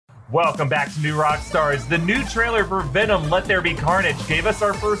Welcome back to New Rockstars. The new trailer for Venom, Let There Be Carnage, gave us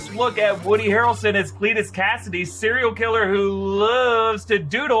our first look at Woody Harrelson as Cletus Cassidy, serial killer who loves to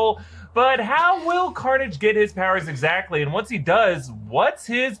doodle. But how will Carnage get his powers exactly? And once he does, what's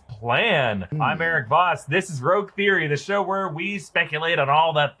his plan? I'm Eric Voss. This is Rogue Theory, the show where we speculate on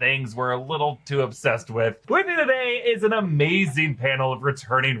all the things we're a little too obsessed with. With me today is an amazing panel of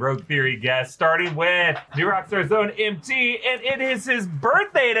returning Rogue Theory guests, starting with New Rockstar's own MT, and it is his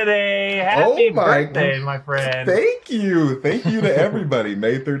birthday today. Happy birthday, my friend. Thank you. Thank you to everybody.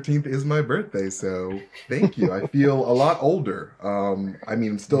 May 13th is my birthday, so thank you. I feel a lot older. I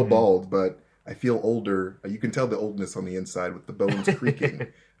mean, I'm still bald, but I feel older. You can tell the oldness on the inside with the bones creaking,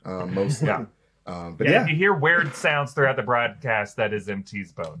 mostly. Yeah. But If you hear weird sounds throughout the broadcast, that is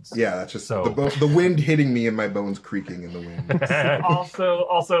MT's bones. Yeah, that's just the wind hitting me and my bones creaking in the wind.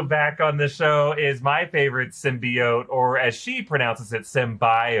 Also back on the show is my favorite symbiote, or as she pronounces it,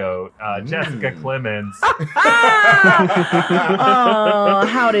 symbiote, Jessica Clemens.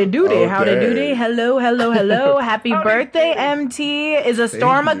 Howdy doody, howdy doody. Hello. Happy birthday, MT. Is a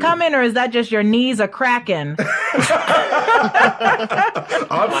storm a coming, or is that just your knees a cracking?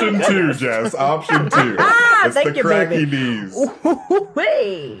 Option 2, Jess. Option 2. It's thank the you, cracky baby. knees.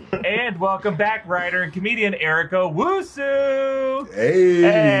 Hey. And welcome back, writer and comedian Erica Wusu.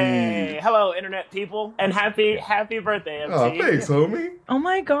 Hey. Hello, internet people, and happy birthday, MC. Oh, thanks, homie. Oh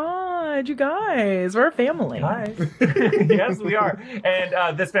my God, you guys, we're a family. Hi. Yes, we are.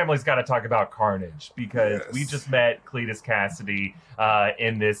 And this family's got to talk about Carnage, because we just met Cletus Cassidy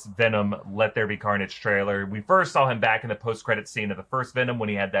in this Venom Let There Be Carnage trailer. We first saw him back in the post-credit scene of the first Venom when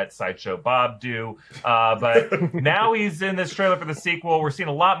he had that Sideshow Bob do. But now he's in this trailer for the sequel. We're seeing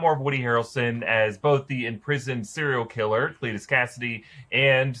a lot more of Woody Harrelson as both the imprisoned serial killer, Cletus Cassidy,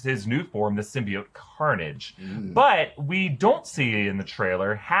 and his new form, the symbiote Carnage. But we don't see in the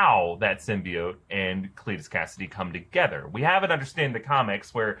trailer how that symbiote and Cletus Cassidy come together. We have it understand the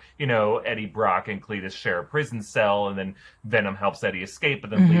comics where, you know, Eddie Brock and Cletus share a prison cell, and then Venom helps Eddie escape, but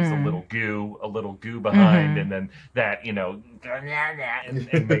then leaves a little goo behind, and then that, you know,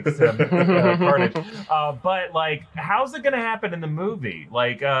 and makes him Carnage. But like, how's it gonna happen in the movie?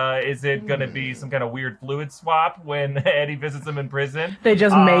 Like, is it gonna be some kind of weird fluid swap when Eddie visits him in prison? They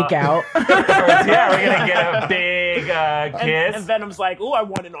just make out. Yeah, we're gonna get a big kiss. And Venom's like, "Ooh, I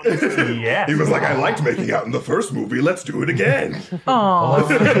want in on this." Yeah. He was like, I liked making out in the first movie. Let's do it again. Oh.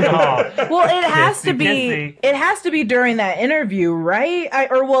 Well, it has to be. Kissy. It has to be during that interview, right?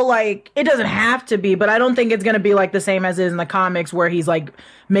 It doesn't have to be, but I don't think it's gonna be like the same as it is in the comics where he's like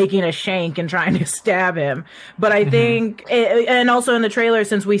making a shank and trying to stab him. But I think, and also in the trailer,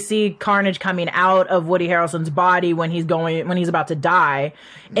 since we see Carnage coming out of Woody Harrelson's body when he's about to die,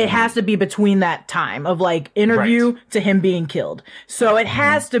 it has to be between that time of like interview to him being killed. So it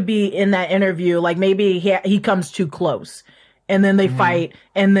has to be in that interview. Like maybe he comes too close. And then they fight,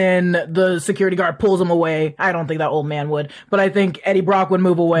 and then the security guard pulls him away. I don't think that old man would, but I think Eddie Brock would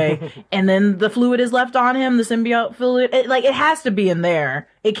move away. And then the fluid is left on him, the symbiote fluid. It has to be in there.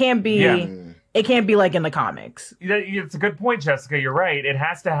 It can't be. Yeah. It can't be like in the comics. It's a good point, Jessica. You're right. It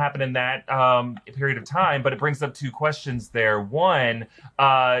has to happen in that period of time, but it brings up two questions there. One,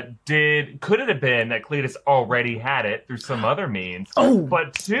 could it have been that Cletus already had it through some other means? Oh.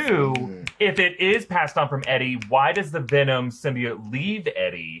 But two, if it is passed on from Eddie, why does the Venom symbiote leave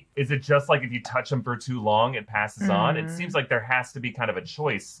Eddie? Is it just like if you touch him for too long, it passes on? It seems like there has to be kind of a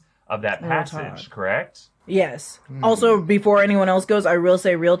choice of that passage, correct? Yes. Also, before anyone else goes, I will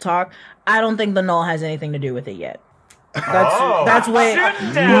say real talk. I don't think the null has anything to do with it yet. That's way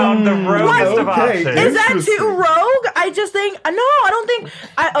Shooting down the roguest of options. Is that too rogue? I just think no. I don't think.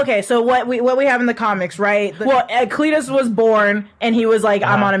 Okay, so what we have in the comics, right? Well, Cletus was born, and he was like,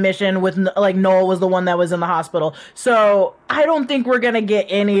 I'm on a mission with like Noel was the one that was in the hospital. So I don't think we're gonna get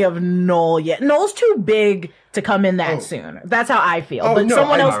any of Noel yet. Noel's too big to come in that soon. That's how I feel. But no,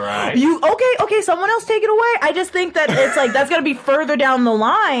 someone else, right. okay, someone else take it away. I just think that it's like that's gonna be further down the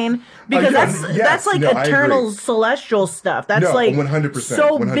line because that's like eternal celestial stuff. That's like 100%,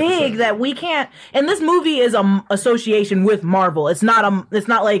 so 100%. big that we can't. And this movie is a association with Marvel. It's not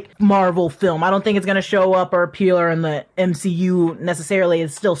like Marvel film. I don't think it's gonna show up or appear in the MCU necessarily.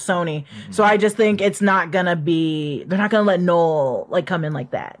 It's still Sony. So I just think it's not gonna be. They're not gonna let Noel like come in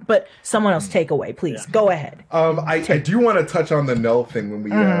like that. But someone else take away, please. Go ahead. I do want to touch on the Null thing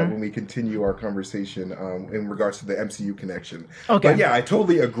when we continue our conversation in regards to the MCU connection. Okay. But yeah, I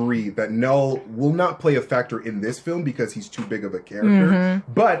totally agree that Null will not play a factor in this film because he's too big of a character.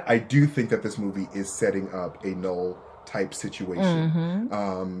 But I do think that this movie is setting up a Null type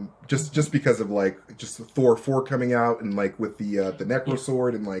situation. Just because of like just Thor 4 coming out and like with the Necro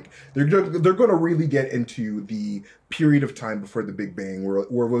Sword, and like they're going to really get into the period of time before the Big Bang where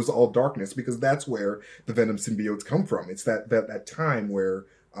it was all darkness, because that's where the Venom symbiotes come from. It's that time where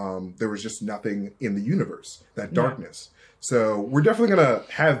there was just nothing in the universe, that darkness. So we're definitely going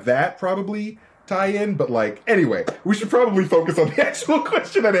to have that probably tie in, but like anyway, we should probably focus on the actual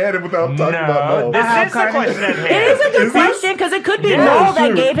question at hand without talking about Null. This is the question at hand. It is a good question, because it could be Null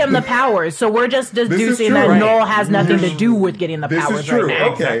that gave him the powers. So we're just deducing that Null has nothing to do with getting the powers. This is true.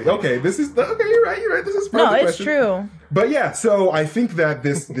 Right now. Okay. You're right. This is part of the question. True. But yeah, so I think that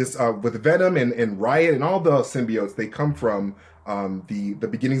this with Venom and Riot and all the symbiotes, they come from the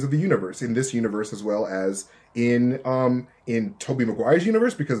beginnings of the universe, in this universe as well as in Tobey Maguire's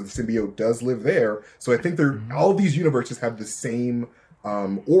universe, because the symbiote does live there. So I think all these universes have the same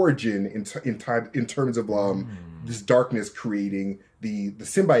origin in terms of this darkness creating the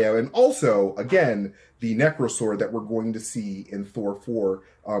symbiote, and also again the Necrosword that we're going to see in Thor 4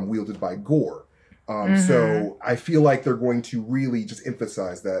 wielded by Gore. So I feel like they're going to really just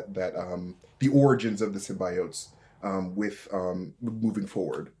emphasize that the origins of the symbiotes with moving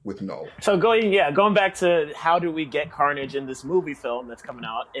forward with Null. So going back to how do we get Carnage in this movie film that's coming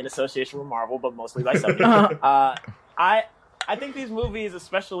out in association with Marvel, but mostly by Sony. I think these movies,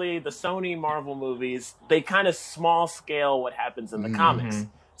 especially the Sony Marvel movies, they kind of small scale what happens in the comics.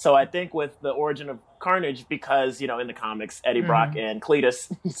 So I think with the origin of Carnage, because, in the comics, Eddie Brock and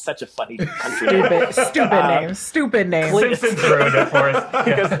Cletus, such a funny country name. Stupid name. Simpsons ruined it for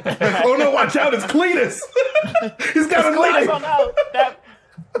us. Oh no, watch out, it's Cletus! He's got a knife! Oh no,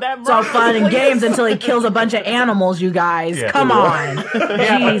 it's all fun and games until he kills a bunch of animals, you guys. Yeah. Come on.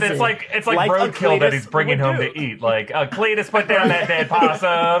 Yeah, but it's like roadkill that he's bringing home to eat. Like, Cletus, put down that dead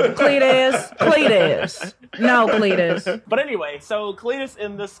possum. Cletus. No, Cletus. But anyway, so Cletus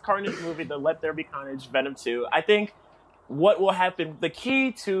in this Carnage movie, the Let There Be Carnage, Venom 2, I think what will happen, the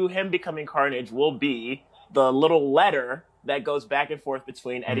key to him becoming Carnage will be the little letter that goes back and forth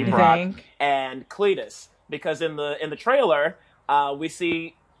between Eddie Brock and Cletus. Because in the trailer, we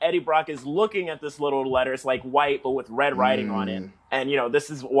see Eddie Brock is looking at this little letter. It's like white, but with red writing on it. And,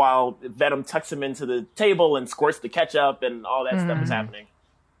 this is while Venom tucks him into the table and squirts the ketchup and all that stuff is happening.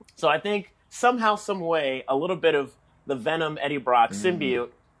 So I think somehow, some way, a little bit of the Venom Eddie Brock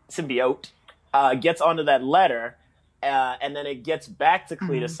symbiote gets onto that letter, and then it gets back to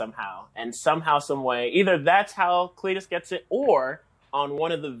Cletus somehow. And somehow, some way, either that's how Cletus gets it, or on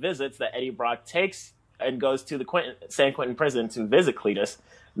one of the visits that Eddie Brock takes and goes to the San Quentin prison to visit Cletus.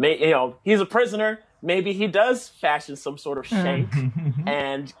 He's a prisoner. Maybe he does fashion some sort of shank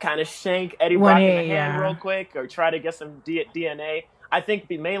and kind of shank Eddie Brock in the hand real quick, or try to get some DNA. I think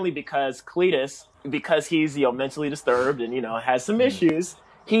mainly because Cletus, because he's mentally disturbed and has some issues,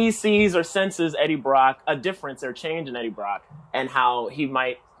 he sees or senses Eddie Brock, a difference or change in Eddie Brock, and how he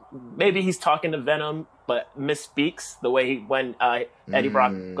maybe he's talking to Venom but misspeaks the way when Eddie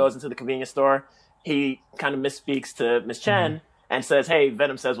Brock goes into the convenience store. He kind of misspeaks to Miss Chen and says, hey,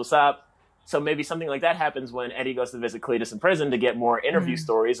 Venom says, what's up? So maybe something like that happens when Eddie goes to visit Cletus in prison to get more interview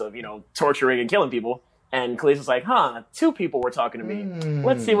stories of, torturing and killing people. And Cletus is like, 2 people were talking to me.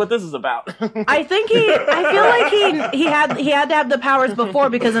 Let's see what this is about. I feel like he had to have the powers before,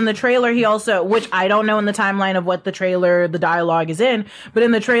 because in the trailer he also, which I don't know in the timeline of what the dialogue is in, but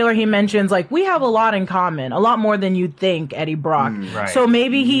in the trailer he mentions like, we have a lot in common, a lot more than you'd think, Eddie Brock. Right. So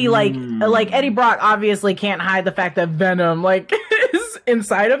maybe he like Eddie Brock obviously can't hide the fact that Venom is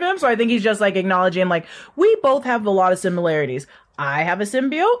inside of him. So I think he's just like acknowledging like, we both have a lot of similarities. I have a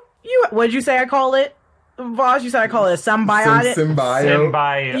symbiote. What did you say I call it? Voss, you said I call it a symbiote. Symbiote.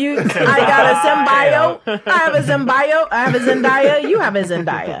 I got a symbiote. I have a symbiote. I have a Zendaya. You have a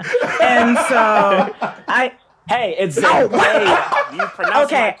Zendaya. And so Hey, it's Zendaya. You pronounce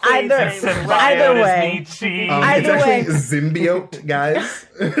okay, either way. It's actually symbiote, guys.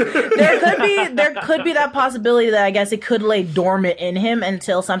 there could be that possibility that I guess it could lay dormant in him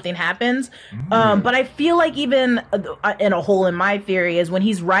until something happens. But I feel like even in a hole in my theory is when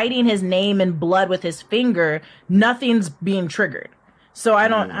he's writing his name in blood with his finger, nothing's being triggered. So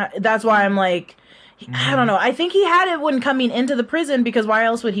that's why I'm like, I don't know. I think he had it when coming into the prison, because why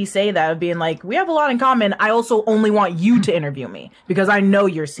else would he say that? Of being like, we have a lot in common. I also only want you to interview me because I know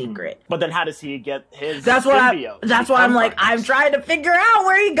your secret. But then how does he get his That's symbiote? That's why I'm like, I'm trying to figure out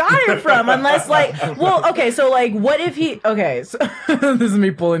where he got it from. Unless so what if he, so this is me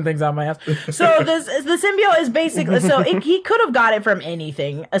pulling things out of my ass. So the symbiote is basically, he could have got it from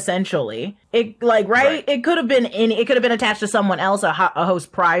anything, essentially. It It could have been attached to someone else, a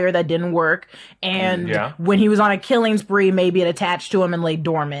host prior that didn't work. And and Yeah. when he was on a killing spree, maybe it attached to him and lay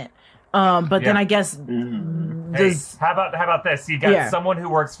dormant. But then Yeah. I guess Hey, how about this? You got Yeah. someone who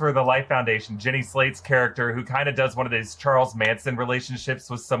works for the Life Foundation, Jenny Slate's character, who kind of does one of these Charles Manson relationships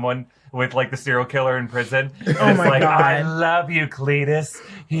with someone with like the serial killer in prison. And Oh it's my like, God. I love you, Cletus.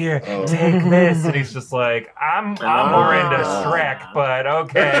 Here, take this. And he's just like, I'm more into Shrek, but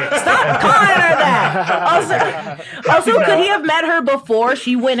okay. calling her that. Also, could he have met her before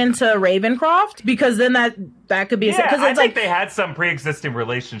she went into Ravencroft? Because then that could be Yeah, because I it's think like they had some pre-existing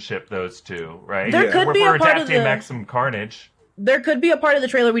relationship, those two, right? There could We're- be a we're part of adapting the- Maximum Carnage. there could be a part of the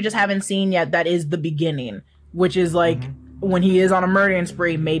trailer we just haven't seen yet that is the beginning, which is like when he is on a murdering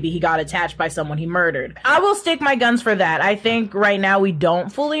spree, maybe he got attached by someone he murdered. I will stick my guns for that. I think right now we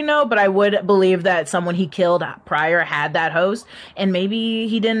don't fully know, but I would believe that someone he killed prior had that host, and maybe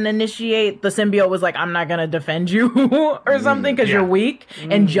he didn't initiate. The symbiote was like, I'm not going to defend you or something because yeah. you're weak,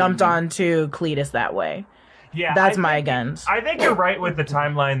 and jumped onto Cletus that way. Yeah, That's my guns. I think you're right with the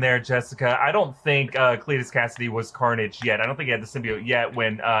timeline there, Jessica. I don't think Cletus Cassidy was Carnage yet. I don't think he had the symbiote yet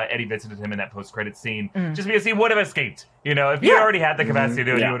when Eddie visited him in that post-credit scene, just because he would have escaped. You know, if he already had the capacity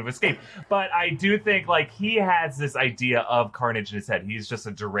to do it, he would have escaped. But I do think, like, he has this idea of Carnage in his head. He's just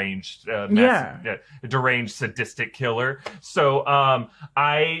a deranged, deranged, sadistic killer. So,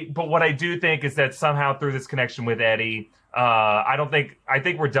 but what I do think is that somehow through this connection with Eddie, I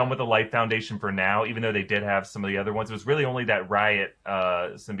think we're done with the Life Foundation for now, even though they did have some of the other ones. It was really only that Riot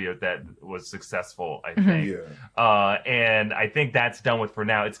symbiote that was successful, I think. And I think that's done with for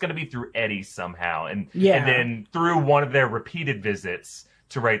now. It's going to be through Eddie somehow. And then through one of their repeated visits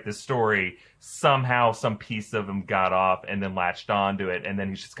to write the story, somehow some piece of him got off and then latched onto it. And then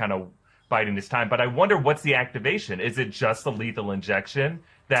he's just kind of biding his time. But I wonder, what's the activation? Is it just the lethal injection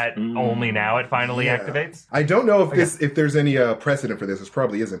that only now it finally activates? I don't know if there's any precedent for this. This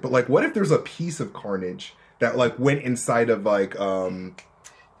probably isn't. But like, what if there's a piece of Carnage that like went inside of like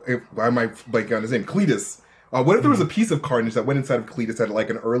if I might blank on his name, Cletus. What if there was a piece of Carnage that went inside of Cletus at like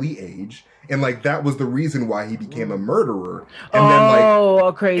an early age, and like that was the reason why he became a murderer? And then like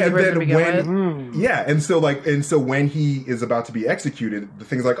a crazy person to begin with. and so when he is about to be executed, the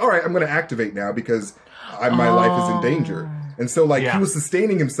thing's like, all right, I'm going to activate now because my life is in danger. And so, like, he was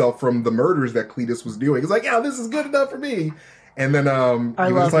sustaining himself from the murders that Cletus was doing. He's like, yeah, this is good enough for me. And then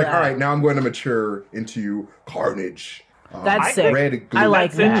he was like, all right, now I'm going to mature into Carnage. That's sick. Red glue. I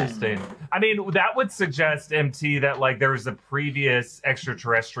like That's that. interesting. I mean, that would suggest, MT, that like there was a previous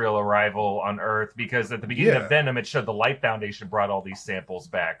extraterrestrial arrival on Earth, because at the beginning of Venom, it showed the Life Foundation brought all these samples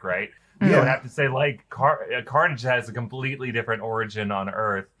back, right? You would have to say like Carnage has a completely different origin on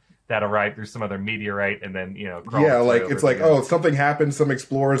Earth that arrived through some other meteorite and then, crawled like it's like, something happened, some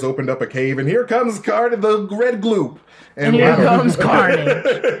explorers opened up a cave, and here comes the red gloop. And here comes Carnage.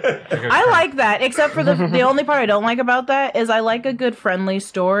 I like that, except for the only part I don't like about that is I like a good friendly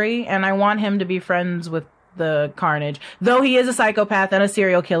story, and I want him to be friends with the Carnage. Though he is a psychopath and a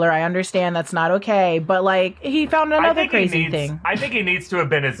serial killer, I understand that's not okay, but like he found another crazy thing. I think he needs to have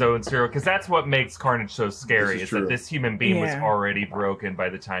been his own serial, because that's what makes Carnage so scary, is that this human being was already broken by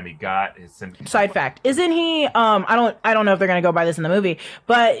the time he got his symptoms. Side fact, isn't he I don't know if they're gonna go by this in the movie,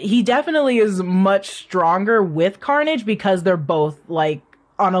 but he definitely is much stronger with Carnage because they're both like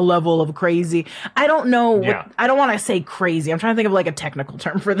on a level of crazy. I don't know. I don't want to say crazy. I'm trying to think of like a technical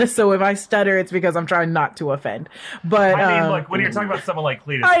term for this. So if I stutter, it's because I'm trying not to offend. But I mean, like when you're talking about someone like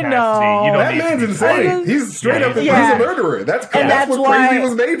Cletus I know. Cassidy, you don't That need man's to be insane. He's straight up. He's a murderer. That's what why, crazy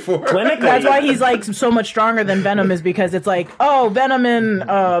was made for. That's why he's like so much stronger than Venom, is because it's like, oh, Venom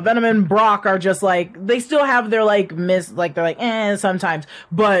and Brock are just like, they still have their like they're like sometimes,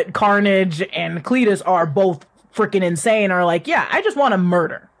 but Carnage and Cletus are both freaking insane. Are like, yeah, I just want to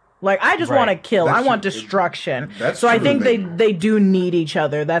murder. Like, I just want to kill. I want destruction. So I think they do need each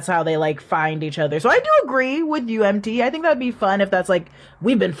other. That's how they, like, find each other. So I do agree with you, MT. I think that'd be fun if that's, like,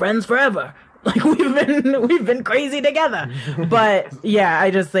 we've been friends forever. Like, we've been crazy together. But, yeah, I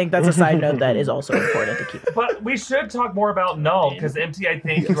just think that's a side note that is also important to keep. But we should talk more about Null, because MT, I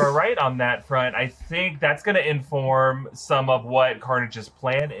think you are right on that front. I think that's going to inform some of what Carnage's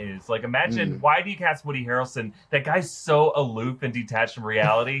plan is. Like, imagine, why do you cast Woody Harrelson? That guy's so aloof and detached from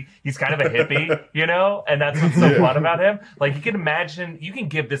reality. He's kind of a hippie, and that's what's so fun about him. Like, you can imagine, you can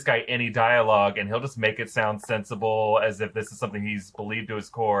give this guy any dialogue, and he'll just make it sound sensible, as if this is something he's believed to his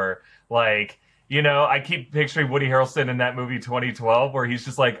core. Like, I keep picturing Woody Harrelson in that movie 2012, where he's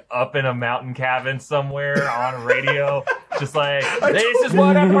just like up in a mountain cabin somewhere on a radio, just like, this is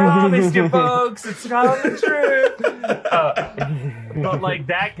what I promised you, folks. It's coming true. But like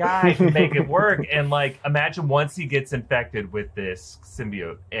that guy can make it work, and like imagine once he gets infected with this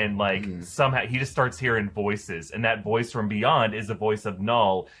symbiote, and like somehow he just starts hearing voices, and that voice from beyond is the voice of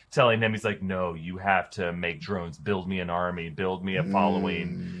Null telling him, he's like, no, you have to make drones, build me an army, build me a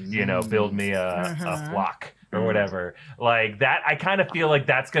following, you know, build me a flock or whatever. Like that, I kind of feel like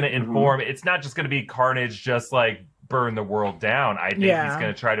that's going to inform. It's not just going to be Carnage just like burn the world down. I think he's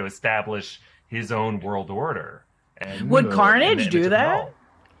going to try to establish his own world order. And, would Carnage do that?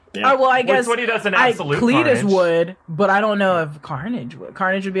 Yeah. Well, I guess what he does in Absolute Cletus Carnage would, but I don't know if Carnage would.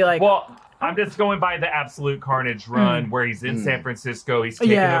 Carnage would be like, well, I'm just going by the Absolute Carnage run where he's in San Francisco. He's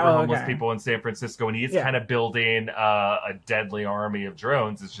taking over homeless people in San Francisco, and he's kind of building a deadly army of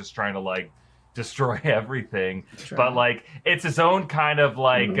drones. It's just trying to like destroy everything. But like it's its own kind of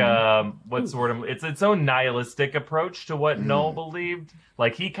like it's its own nihilistic approach to what Null believed.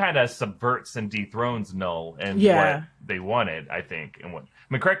 Like he kind of subverts and dethrones Null and what they wanted, I think. And what, I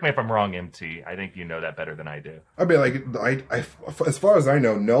mean, correct me if I'm wrong, MT. I think you know that better than I do. I mean, like, I as far as I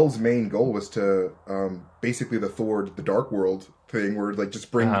know, Null's main goal was to basically the Thord, the Dark World thing, where like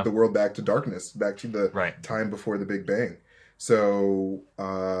just bring the world back to darkness, back to the time before the Big Bang. So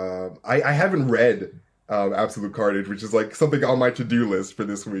I haven't read Absolute Carnage, which is like something on my to-do list for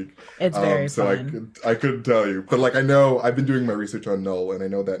this week. It's very fun. I couldn't tell you, but like I know I've been doing my research on Null, and I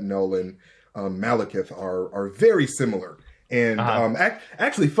know that Null and Malekith are very similar. And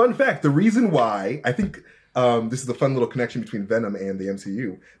actually, fun fact: the reason why I think this is a fun little connection between Venom and the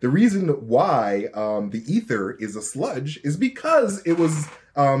MCU. The reason why the ether is a sludge is because it was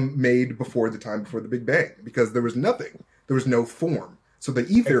made before the time before the Big Bang, because there was nothing. There was no form. So the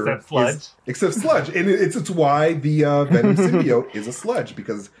ether except sludge. And it's why the Venom symbiote is a sludge,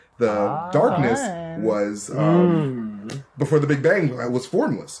 because the darkness was before the Big Bang was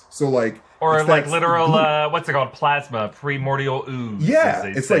formless. So like, or like literal what's it called, plasma, primordial ooze. Yeah,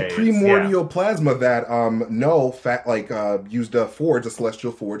 it's like primordial plasma that Null used a forge, a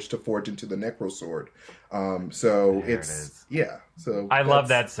celestial forge, to forge into the Necrosword. So So I love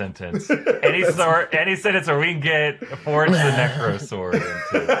that sentence. Any sentence where we can get forge the Necrosword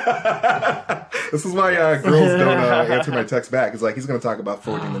into. This is why girls don't answer my text back. It's like he's going to talk about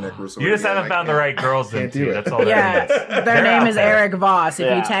forging the Necrosword. You just haven't found the right girls can't into. do it. That's all. Their name is Eric Voss.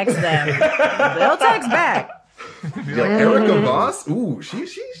 If you text them, they'll text back. Erica Voss? Ooh, she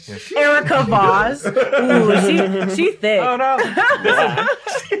Erica Voss. Ooh, she thick. Oh no.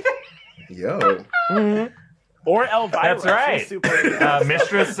 Yo. Or Elvira. That's right. Super,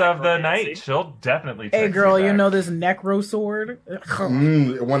 Mistress of the Night. She'll definitely text Hey girl, you you back. know this Necrosword?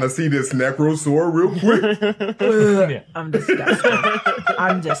 Want to see this Necrosword real quick?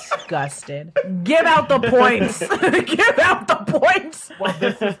 I'm disgusted. Give out the points. Give out the points. Well,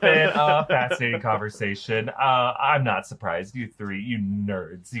 this has been a fascinating conversation. I'm not surprised. You three, you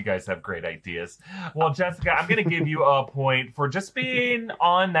nerds, you guys have great ideas. Well, Jessica, I'm going to give you a point for just being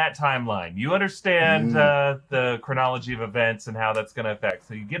on that timeline. You understand the chronology of events and how that's going to affect.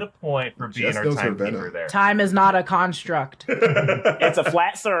 So you get a point for being our timekeeper there. Time is not a construct. It's a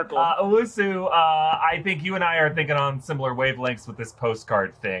flat circle. Owusu, I think you and I are thinking on similar wavelengths with this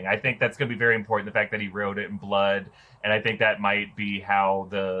postcard thing. I think that's going to be very important, the fact that he wrote it in blood, and I think that might be how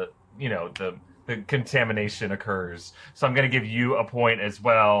the contamination occurs. So I'm going to give you a point as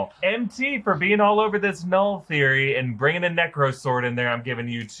well. MT, for being all over this Null theory and bringing a Necrosword in there, I'm giving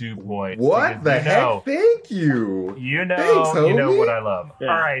you 2 points. What the heck? Thank you. You know, Thanks, you know homie. what I love.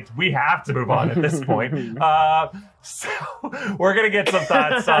 Yeah. All right, we have to move on at this point. So we're going to get some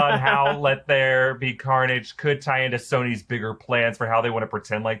thoughts on how Let There Be Carnage could tie into Sony's bigger plans for how they want to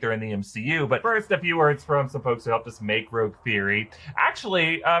pretend like they're in the MCU. But first, a few words from some folks who helped us make Rogue Theory.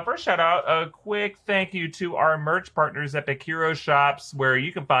 Actually, first shout out, a quick thank you to our merch partners, Epic Hero Shops, where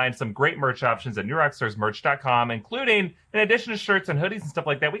you can find some great merch options at newrockstarsmerch.com, including, in addition to shirts and hoodies and stuff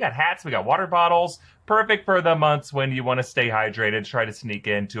like that, we got hats, we got water bottles. Perfect for the months when you want to stay hydrated, try to sneak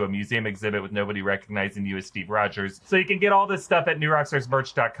into a museum exhibit with nobody recognizing you as Steve Rogers. So you can get all this stuff at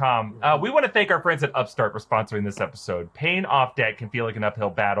newrockstarsmerch.com. We want to thank our friends at Upstart for sponsoring this episode. Paying off debt can feel like an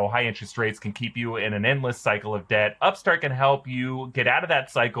uphill battle. High interest rates can keep you in an endless cycle of debt. Upstart can help you get out of that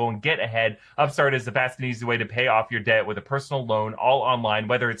cycle and get ahead. Upstart is the fast and easy way to pay off your debt with a personal loan, all online,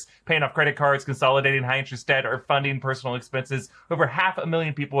 whether it's paying off credit cards, consolidating high interest debt, or funding personal expenses. Over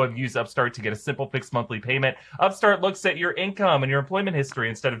 500,000 people have used Upstart to get a simple fixed monthly payment. Upstart looks at your income and your employment history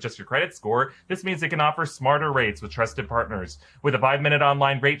instead of just your credit score. This means they can offer smarter rates with trusted partners. With a 5-minute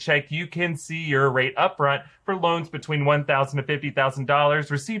online rate check, you can see your rate upfront. For for loans between $1,000 to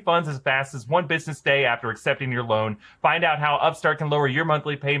 $50,000. Receive funds as fast as one business day after accepting your loan. Find out how Upstart can lower your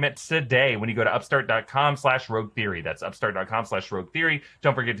monthly payment today when you go to upstart.com/Rogue Theory. That's upstart.com/Rogue Theory.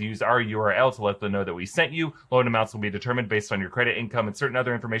 Don't forget to use our URL to let them know that we sent you. Loan amounts will be determined based on your credit, income, and certain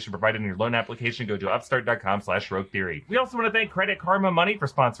other information provided in your loan application. Go to upstart.com/Rogue Theory. We also want to thank Credit Karma Money for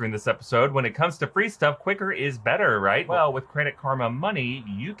sponsoring this episode. When it comes to free stuff, quicker is better, right? Well, with Credit Karma Money,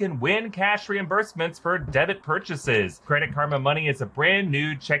 you can win cash reimbursements for debit purchases. Credit Karma Money is a brand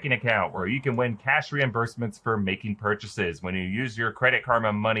new checking account where you can win cash reimbursements for making purchases. When you use your Credit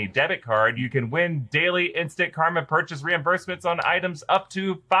Karma Money debit card, you can win daily instant Karma purchase reimbursements on items up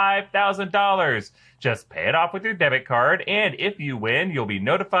to $5,000. Just pay it off with your debit card, and if you win, you'll be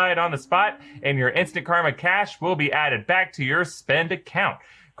notified on the spot, and your Instant Karma cash will be added back to your spend account.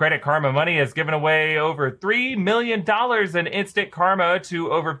 Credit Karma Money has given away over $3 million in Instant Karma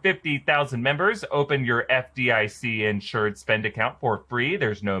to over 50,000 members. Open your FDIC-insured spend account for free.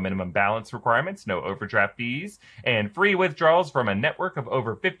 There's no minimum balance requirements, no overdraft fees, and free withdrawals from a network of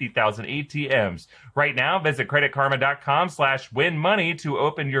over 50,000 ATMs. Right now, visit creditkarma.com/winmoney to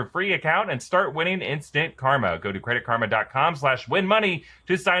open your free account and start winning Instant Karma. Go to creditkarma.com/winmoney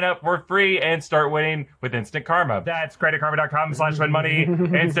to sign up for free and start winning with Instant Karma. That's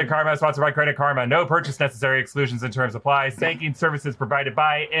creditkarma.com/winmoney. Instant Karma is sponsored by Credit Karma. No purchase necessary. Exclusions and terms apply. Banking services provided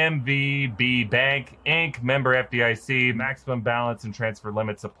by MVB Bank, Inc., member FDIC. Maximum balance and transfer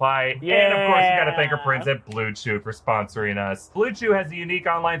limits apply. Yeah. And of course, you got to thank our friends at Blue Chew for sponsoring us. Blue Chew has a unique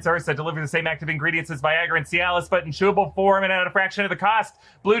online service that delivers the same active ingredients as Viagra and Cialis, but in chewable form and at a fraction of the cost.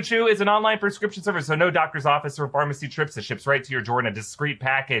 Blue Chew is an online prescription service, so no doctor's office or pharmacy trips. It ships right to your door in a discreet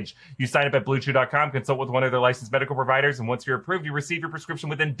package. You sign up at BlueChew.com, consult with one of their licensed medical providers, and once you're approved, you receive your prescription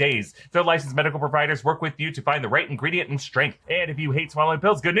within days. Their licensed medical providers work with you to find the right ingredient and strength. And if you hate swallowing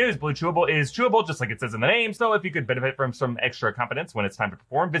pills, good news. Blue Chewable is chewable, just like it says in the name. So if you could benefit from some extra confidence when it's time to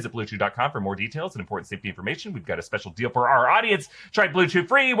perform, visit BlueChew.com for more details and important safety information. We've got a special deal for our audience. Try Blue Chew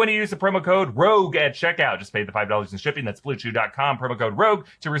free when you use the promo code ROGUE at checkout. Just pay the $5 in shipping. That's BlueChew.com, promo code ROGUE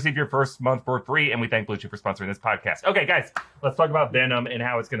to receive your first month for free. And we thank Blue Chew for sponsoring this podcast. Okay, guys, let's talk about Venom and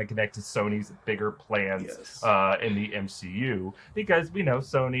how it's going to connect to Sony's bigger plans in the MCU. Because we know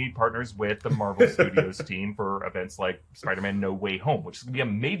Sony partners with the Marvel Studios team for events like Spider-Man No Way Home, which is going to be a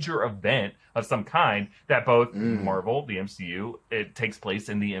major event of some kind that both Marvel, the MCU, it takes place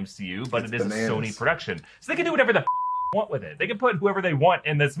in the MCU, but it is bananas. A Sony production. So they can do whatever the want with it. They can put whoever they want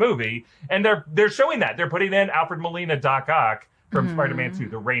in this movie, and they're showing that. They're putting in Alfred Molina, Doc Ock, from Spider-Man 2,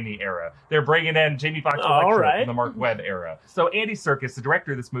 the Raimi era. They're bringing in Jamie Foxx Electro from the Mark Webb era. So Andy Serkis, the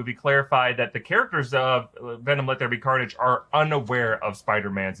director of this movie, clarified that the characters of Venom Let There Be Carnage are unaware of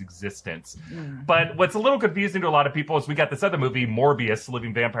Spider-Man's existence. But what's a little confusing to a lot of people is we got this other movie, Morbius, the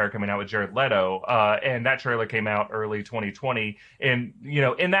Living Vampire, coming out with Jared Leto, and that trailer came out early 2020. And, you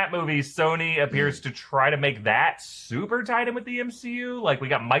know, in that movie, Sony appears to try to make that super tied in with the MCU. Like, we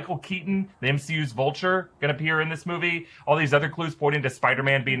got Michael Keaton, the MCU's Vulture, gonna appear in this movie. All these other clues pointing to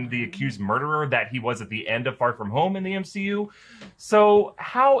Spider-Man being the accused murderer that he was at the end of Far From Home in the MCU. So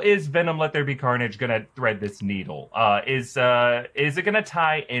how is Venom Let There Be Carnage going to thread this needle? Is it going to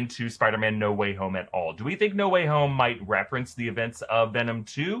tie into Spider-Man No Way Home at all? Do we think No Way Home might reference the events of Venom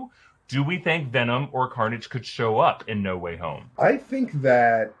 2? Do we think Venom or Carnage could show up in No Way Home? I think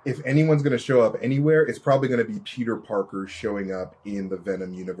that if anyone's going to show up anywhere, it's probably going to be Peter Parker showing up in the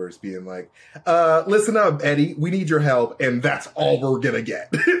Venom universe being like, listen up, Eddie, we need your help, and that's all we're going to get.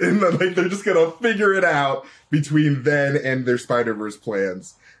 And then, like, they're just going to figure it out between then and their Spider-Verse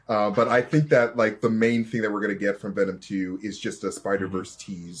plans. But I think that, like, the main thing that we're going to get from Venom 2 is just a Spider-Verse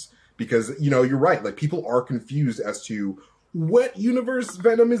tease. Because, you know, you're right. Like, people are confused as to what universe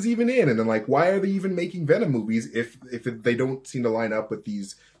Venom is even in, and then, like, why are they even making Venom movies if they don't seem to line up with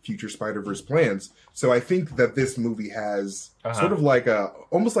these future Spider-Verse plans? So I think that this movie has sort of like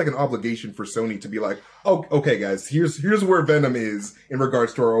almost like an obligation for Sony to be like, oh, okay, guys, here's where Venom is in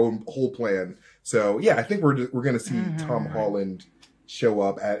regards to our own whole plan. So yeah, I think we're going to see Tom Holland show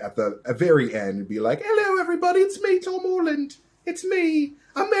up at the very end and be like, hello, everybody, it's me, Tom Holland. It's me,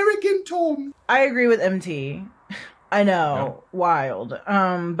 American Tom. I agree with MT. I know, wild.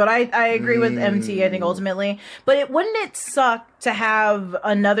 But I agree with MT, I think, ultimately. But wouldn't it suck to have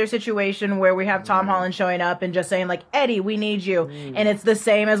another situation where we have Tom Holland showing up and just saying, like, Eddie, we need you. And it's the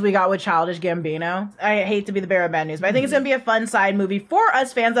same as we got with Childish Gambino. I hate to be the bearer of bad news, but I think it's going to be a fun side movie for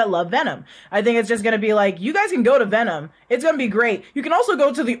us fans that love Venom. I think it's just going to be like, you guys can go to Venom. It's going to be great. You can also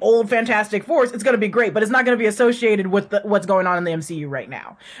go to the old Fantastic Four. It's going to be great, but it's not going to be associated with what's going on in the MCU right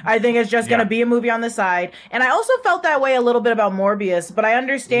now. I think it's just going to be a movie on the side. And I also felt that way a little bit about about Morbius, but I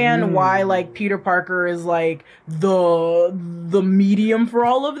understand why like Peter Parker is like the medium for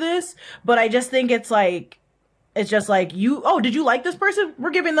all of this. But I just think it's just like did you like this person?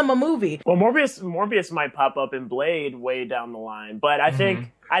 We're giving them a movie. Well, Morbius might pop up in Blade way down the line, but I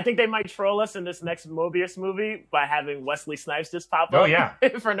think they might troll us in this next Mobius movie by having Wesley Snipes just pop up. Oh yeah,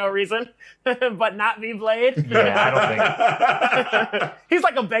 for no reason, but not be Blade. Yeah, I don't think he's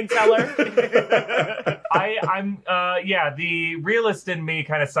like a bank teller. The realist in me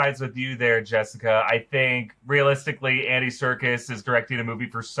kind of sides with you there, Jessica. I think realistically, Andy Serkis is directing a movie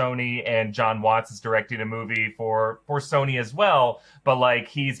for Sony, and John Watts is directing a movie for Sony as well. But like,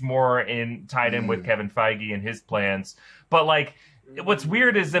 he's more tied in with Kevin Feige and his plans. But like, what's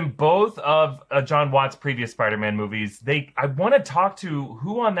weird is in both of John Watts' previous Spider-Man movies, I want to talk to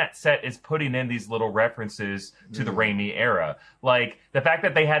who on that set is putting in these little references to the Raimi era. Like, the fact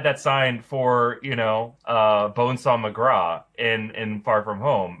that they had that sign for, Bonesaw McGraw in Far From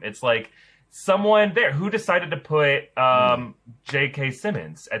Home. It's like, someone there who decided to put J.K.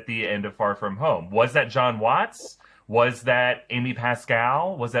 Simmons at the end of Far From Home. Was that John Watts? Was that Amy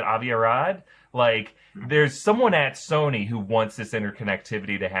Pascal? Was that Avi Arad? Like, there's someone at Sony who wants this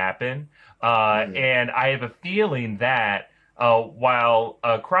interconnectivity to happen. And I have a feeling that while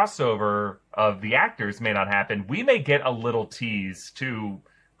a crossover of the actors may not happen, we may get a little tease to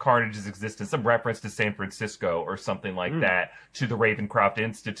Carnage's existence, some reference to San Francisco or something like that, to the Ravencroft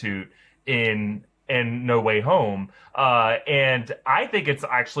Institute in No Way Home. And I think it's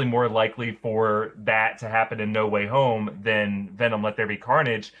actually more likely for that to happen in No Way Home than Venom Let There Be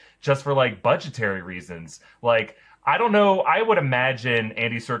Carnage, just for like budgetary reasons. Like, I don't know, I would imagine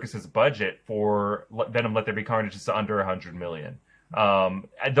Andy Serkis's budget for Venom Let There Be Carnage is under $100 million.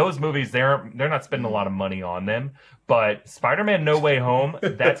 Those movies, they're not spending a lot of money on them, but Spider-Man No Way Home,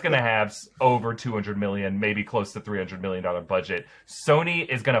 that's going to have over $200 million, maybe close to $300 million budget. Sony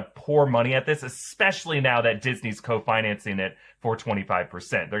is going to pour money at this, especially now that Disney's co-financing it for 25%.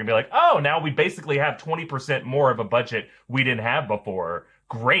 They're going to be like, oh, now we basically have 20% more of a budget we didn't have before.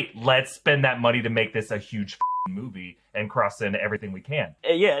 Great, let's spend that money to make this a huge movie and cross in everything we can.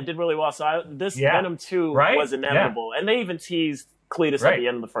 Yeah, it did really well. So Venom 2 was inevitable. And they even teased Cletus at the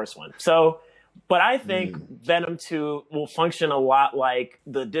end of the first one. So, but I think Venom 2 will function a lot like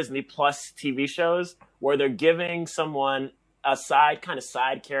the Disney Plus TV shows, where they're giving someone a side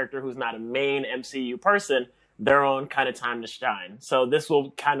character who's not a main MCU person their own kind of time to shine. So this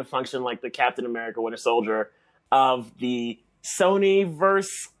will kind of function like the Captain America Winter Soldier of the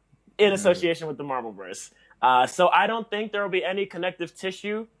Sony-verse in association with the Marvel-verse. So I don't think there will be any connective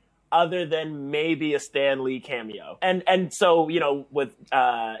tissue other than maybe a Stan Lee cameo. And so, with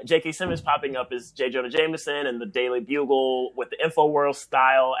J.K. Simmons popping up as J. Jonah Jameson and the Daily Bugle with the InfoWorld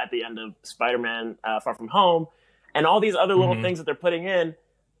style at the end of Spider-Man Far From Home, and all these other little things that they're putting in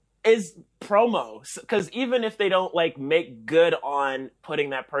is promo. Because even if they don't like make good on putting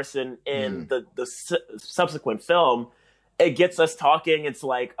that person in the subsequent film, it gets us talking. It's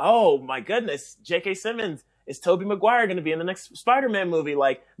like, oh my goodness, J.K. Simmons, is Tobey Maguire going to be in the next Spider-Man movie?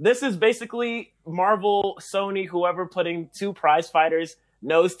 Like, this is basically Marvel, Sony, whoever putting two prize fighters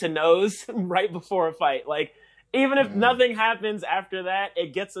nose to nose right before a fight. Like, even if nothing happens after that,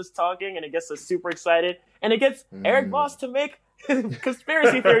 it gets us talking and it gets us super excited. And it gets Eric Voss to make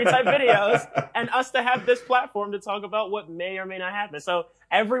conspiracy theory type videos and us to have this platform to talk about what may or may not happen. So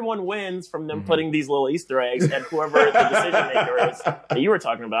everyone wins from them putting these little Easter eggs, and whoever the decision maker is that you were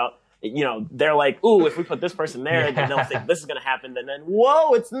talking about, they're like, ooh, if we put this person there, then they'll think this is going to happen. And then,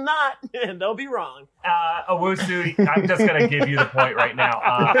 whoa, it's not. And they'll be wrong. Owusu, I'm just going to give you the point right now.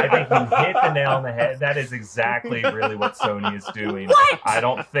 I think you hit the nail on the head. That is exactly really what Sony is doing. What? I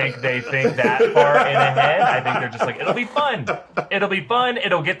don't think they think that far in ahead. I think they're just like, it'll be fun. It'll be fun.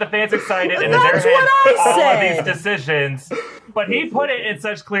 It'll get the fans excited. And in their head, all of these decisions. But he put it in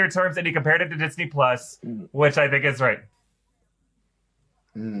such clear terms, and he compared it to Disney Plus, which I think is right.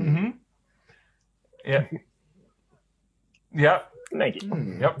 Yeah. Yep. Thank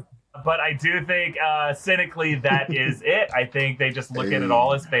you. Yep. But I do think, cynically, that is it. I think they just look at it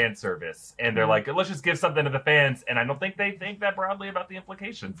all as fan service. And they're like, let's just give something to the fans. And I don't think they think that broadly about the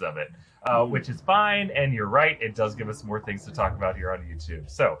implications of it, which is fine. And you're right. It does give us more things to talk about here on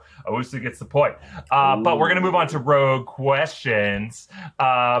YouTube. So Owusu gets the point. But we're going to move on to Rogue questions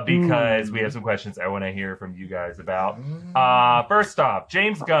because we have some questions I want to hear from you guys about. First off,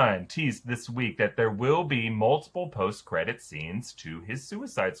 James Gunn teased this week that there will be multiple post-credit scenes to his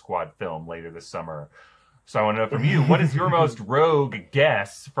Suicide Squad film later this summer. So I want to know from you, what is your most rogue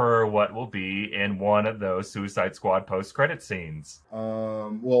guess for what will be in one of those Suicide Squad post-credit scenes?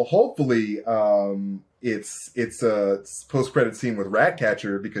 Well, hopefully, it's a post-credit scene with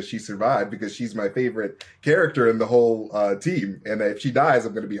Ratcatcher because she survived, because she's my favorite character in the whole team. And if she dies,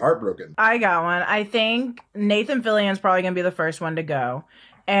 I'm going to be heartbroken. I got one. I think Nathan Fillion's probably going to be the first one to go.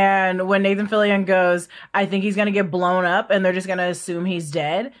 And when Nathan Fillion goes, I think he's going to get blown up and they're just going to assume he's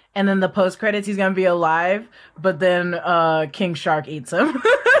dead. And then the post-credits, he's going to be alive. But then King Shark eats him.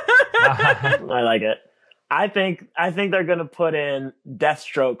 I like it. I think they're going to put in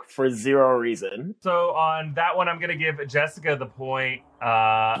Deathstroke for zero reason. So on that one, I'm going to give Jessica the point.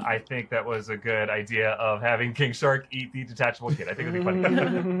 I think that was a good idea of having King Shark eat the detachable kid. I think it'd be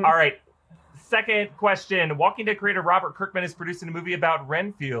funny. All right. Second question. Walking Dead creator Robert Kirkman is producing a movie about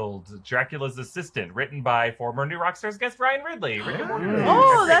Renfield, Dracula's assistant, written by former New Rockstars guest Ryan Ridley. Rick and Morty.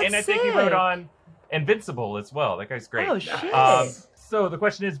 Oh, that's And I think he sick. wrote on Invincible as well. That guy's great. Oh, shit. So the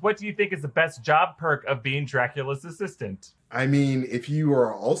question is, what do you think is the best job perk of being Dracula's assistant? I mean, if you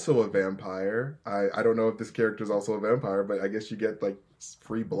are also a vampire, I don't know if this character is also a vampire, but I guess you get like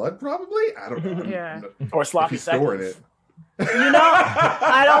free blood, probably. I don't know. Yeah. Or If sloppy you store in seconds. it. You know,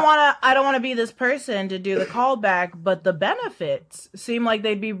 I don't want to be this person to do the callback, but the benefits seem like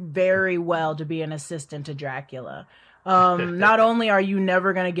they'd be very well to be an assistant to Dracula. Not only are you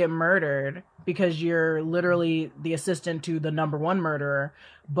never going to get murdered because you're literally the assistant to the number one murderer,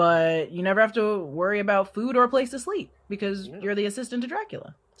 but you never have to worry about food or a place to sleep because you're the assistant to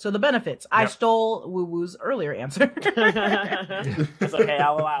Dracula. So the benefits. I stole Woo Woo's earlier answer. It's okay,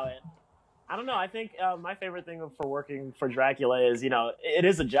 I'll allow it. I don't know. I think my favorite thing for working for Dracula is, it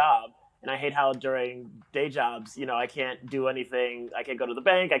is a job. And I hate how during day jobs, I can't do anything. I can't go to the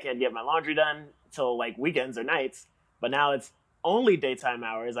bank. I can't get my laundry done till like weekends or nights. But now it's only daytime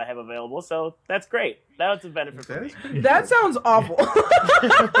hours I have available. So that's great. That's a benefit for me. That sounds awful.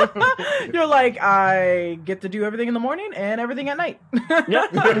 You're like, I get to do everything in the morning and everything at night.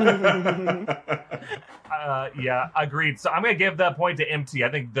 Yeah, agreed. So I'm going to give the point to MT. I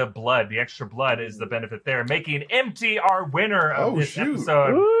think the extra blood is the benefit there, making MT our winner of this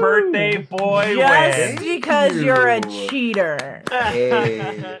episode. Woo. Birthday boy Yes, wins. because you're a you. cheater.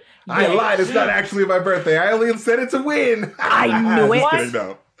 Hey. I lied. It's not actually my birthday. I only said it to win. I knew it. Just kidding,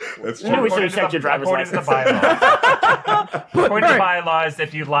 no. That's You know, true. we should have checked your driver's According to the license. bylaws. According to the bylaws,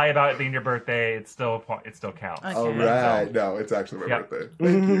 if you lie about it being your birthday, it still counts. Okay. All right. No, it's actually my Yep. birthday.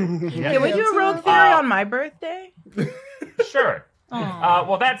 Thank you. Yeah. Can we do a rogue theory on my birthday? Sure.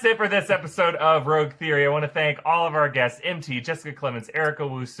 Well, that's it for this episode of Rogue Theory. I want to thank all of our guests, MT, Jessica Clemens, Erica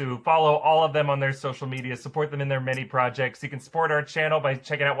Wusu. Follow all of them on their social media. Support them in their many projects. You can support our channel by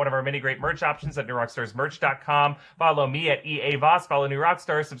checking out one of our many great merch options at newrockstarsmerch.com. Follow me at EA Voss. Follow New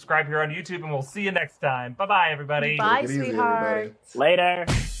Rockstars. Subscribe here on YouTube, and we'll see you next time. Bye-bye, everybody. Bye, Take it easy, sweetheart. everybody. Later.